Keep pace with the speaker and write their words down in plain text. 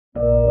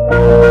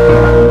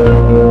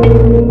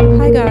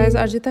guys,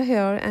 Arjita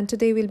here, and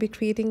today we'll be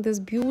creating this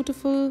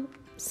beautiful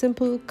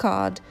simple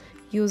card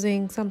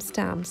using some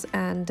stamps,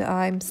 and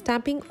I'm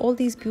stamping all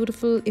these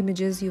beautiful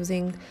images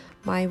using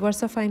my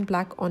VersaFine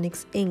Black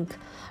Onyx ink.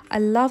 I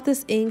love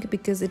this ink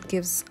because it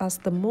gives us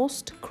the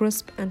most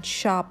crisp and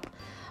sharp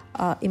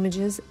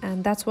images,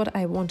 and that's what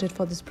I wanted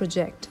for this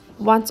project.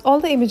 Once all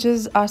the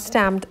images are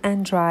stamped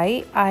and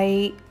dry,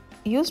 I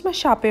used my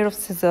sharp pair of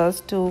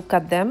scissors to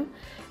cut them,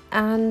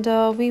 and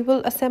we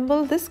will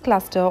assemble this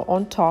cluster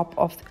on top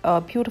of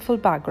a beautiful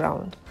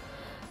background.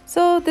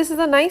 So this is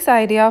a nice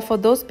idea for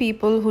those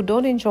people who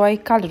don't enjoy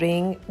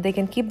coloring. They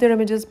can keep their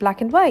images black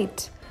and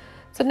white.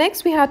 So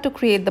next we had to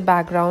create the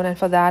background, and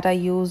for that I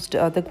used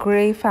the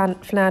gray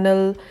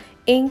flannel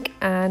ink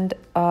and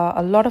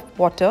a lot of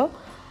water.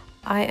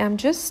 I am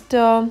just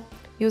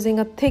using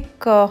a thick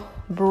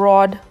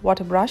broad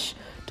water brush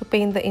to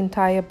paint the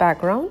entire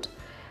background.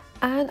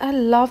 And I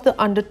love the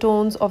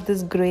undertones of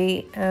this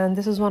gray, and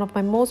this is one of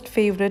my most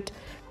favorite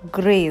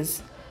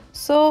grays.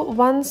 So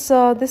once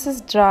this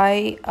is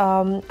dry,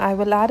 I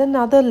will add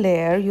another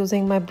layer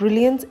using my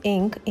Brilliance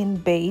ink in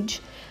beige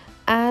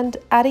and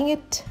adding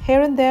it here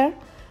and there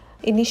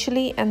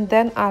initially, and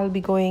then I'll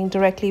be going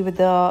directly with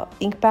the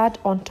ink pad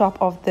on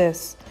top of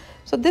this.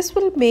 So this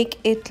will make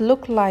it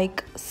look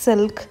like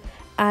silk,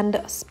 and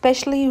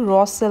especially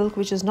raw silk,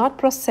 which is not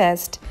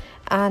processed,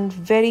 and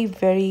very,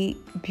 very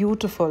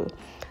beautiful.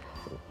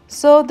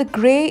 So the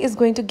gray is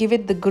going to give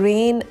it the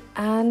grain,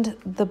 and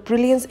the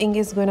Brilliance ink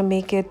is going to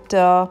make it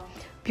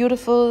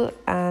beautiful,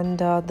 and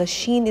the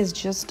sheen is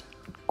just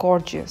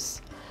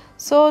gorgeous.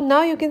 So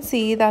now you can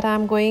see that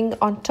I'm going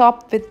on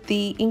top with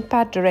the ink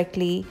pad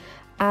directly,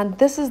 and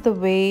this is the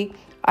way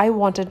I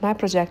wanted my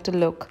project to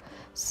look.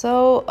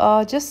 So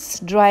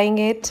just drying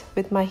it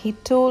with my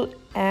heat tool,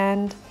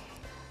 and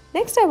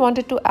next I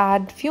wanted to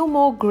add few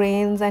more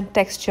grains and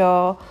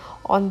texture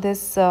on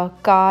this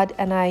card,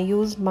 and I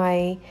used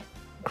my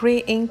gray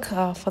ink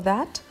for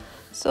that.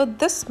 So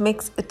this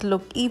makes it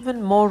look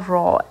even more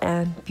raw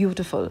and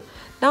beautiful.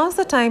 Now is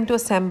the time to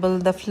assemble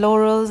the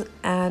florals,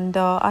 and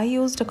I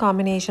used a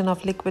combination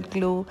of liquid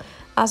glue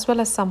as well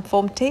as some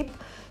foam tape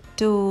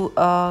to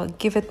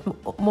give it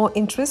more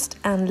interest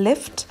and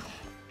lift.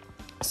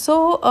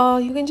 So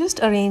you can just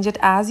arrange it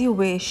as you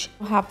wish.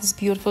 Have this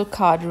beautiful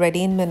card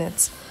ready in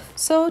minutes.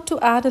 So to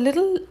add a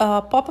little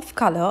pop of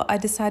color, I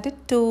decided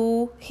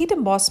to heat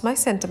emboss my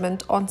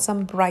sentiment on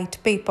some bright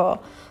paper.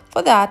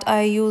 For that,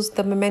 I used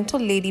the Memento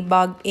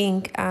Ladybug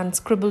ink and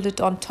scribbled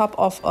it on top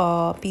of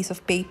a piece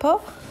of paper.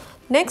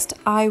 Next,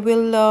 I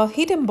will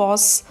heat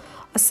emboss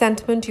a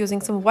sentiment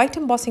using some white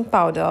embossing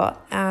powder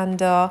and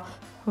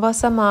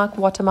Versamark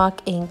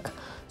watermark ink.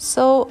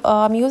 So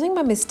I'm using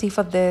my Misti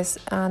for this,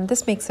 and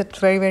this makes it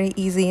very, very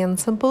easy and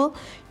simple.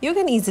 You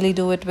can easily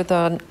do it with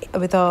a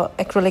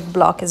acrylic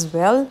block as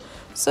well.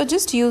 So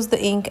just use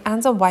the ink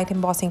and some white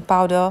embossing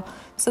powder.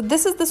 So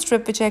this is the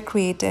strip which I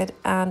created,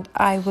 and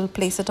I will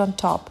place it on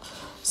top.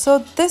 So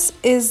this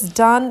is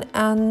done,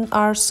 and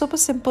our super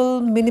simple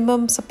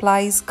minimum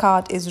supplies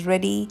card is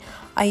ready.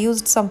 I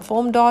used some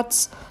foam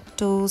dots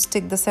to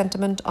stick the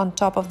sentiment on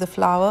top of the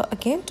flower,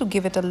 again to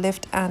give it a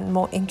lift and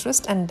more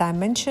interest and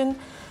dimension.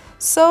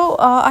 So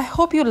I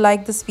hope you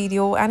liked this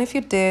video, and if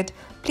you did,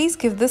 please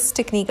give this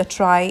technique a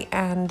try,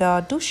 and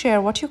do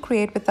share what you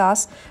create with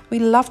us. We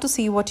love to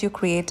see what you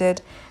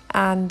created,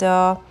 and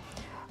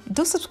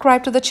do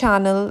subscribe to the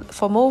channel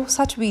for more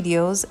such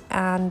videos,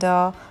 and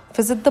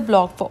visit the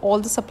blog for all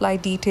the supply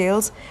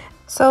details.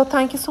 So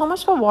thank you so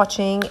much for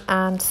watching,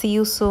 and see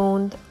you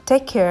soon.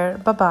 Take care.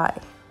 Bye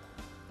bye.